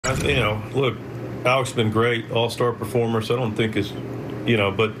Look, Alex has been great, all-star performer. So I don't think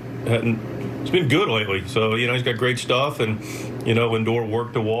but it's been good lately. So he's got great stuff, and Lindor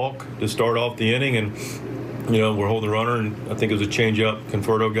worked the walk to start off the inning, and we're holding the runner, and I think it was a change-up.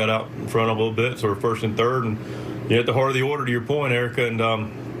 Conforto got out in front a little bit, so we're first and third, and at the heart of the order, to your point, Erica, and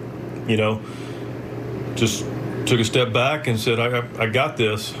just took a step back and said, I got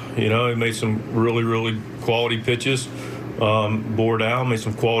this. He made some really, really quality pitches, bore down, made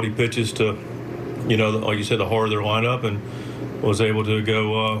some quality pitches to, like you said, the heart of their lineup, and was able to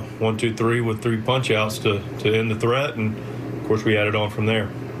go 1, 2, 3 with 3 punch outs to end the threat. And of course, we added on from there.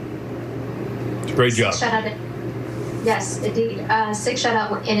 It's a great job. Yes, indeed. 6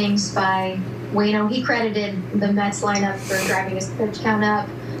 shutout innings by Waino. He credited the Mets lineup for driving his pitch count up.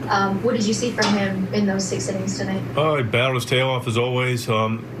 What did you see from him in those 6 innings tonight? Oh, he battled his tail off as always.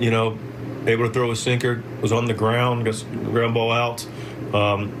 Able to throw a sinker, was on the ground, got some ground ball outs.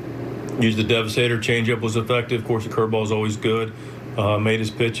 Used the devastator, changeup was effective. Of course, the curveball is always good. Made his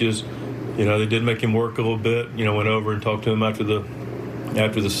pitches. They did make him work a little bit. Went over and talked to him after the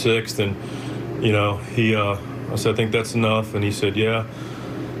 6th, and I said, I think that's enough, and he said, yeah,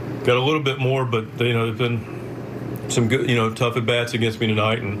 got a little bit more, but there've been some good, tough at bats against me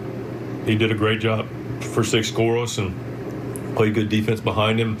tonight, and he did a great job for 6 scoreless and played good defense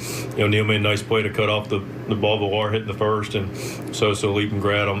behind him. Neil made a nice play to cut off the ball Villar hitting the first, and so leap and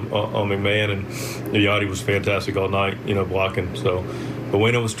grab on McMahon, and Yachty was fantastic all night, blocking. So, but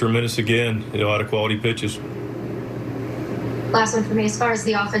Waino was tremendous again, a lot of quality pitches. Last one for me. As far as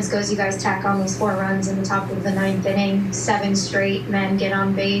the offense goes, you guys tack on those 4 runs in the top of the 9th inning. 7 straight men get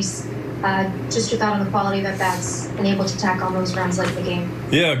on base. Just your thought on the quality of at-bats and able to tack on those runs late in the game.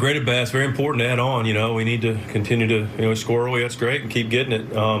 Yeah, great at-bats. Very important to add on. We need to continue to score early. That's great, and keep getting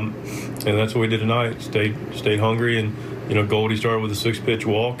it. And that's what we did tonight. Stayed hungry, and Goldie started with a 6-pitch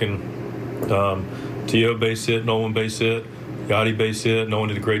walk, and Tio base hit, Nolan base hit, Yachty base hit. Nolan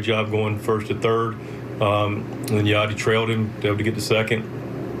did a great job going first to third. And then Yachty trailed him to be able to get to second.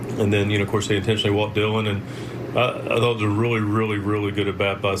 And then, of course, they intentionally walked Dylan. And I thought it was a really, really, really good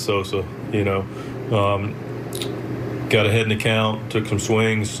at-bat by Sosa. Got ahead in the count, took some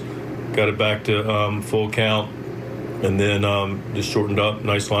swings, got it back to full count, and then just shortened up.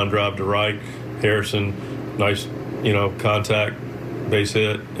 Nice line drive to right. Harrison, nice, contact, base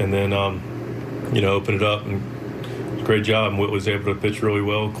hit, and then, opened it up. And great job. And Whit was able to pitch really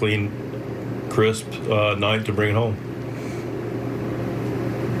well, clean, crisp night to bring it home.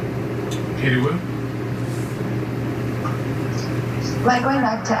 Katie Wood. Mike, going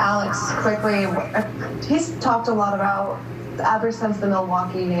back to Alex quickly, he's talked a lot about, ever since the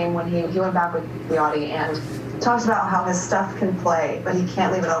Milwaukee game when he went back with Yachty, and talks about how his stuff can play, but he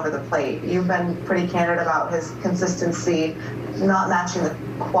can't leave it over the plate. You've been pretty candid about his consistency not matching the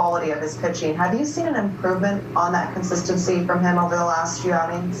quality of his pitching. Have you seen an improvement on that consistency from him over the last few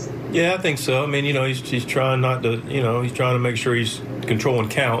outings? Yeah, I think so. I mean, he's trying not to, he's trying to make sure he's controlling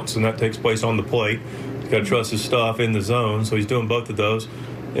counts, and that takes place on the plate. He's got to trust his stuff in the zone, so he's doing both of those.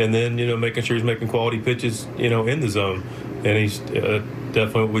 And then, making sure he's making quality pitches, in the zone. And he's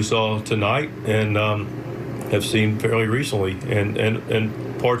definitely what we saw tonight and have seen fairly recently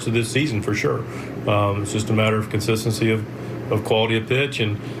and parts of this season for sure. It's just a matter of consistency of quality of pitch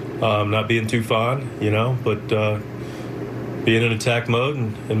and not being too fine, but being in attack mode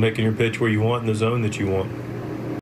and making your pitch where you want in the zone that you want.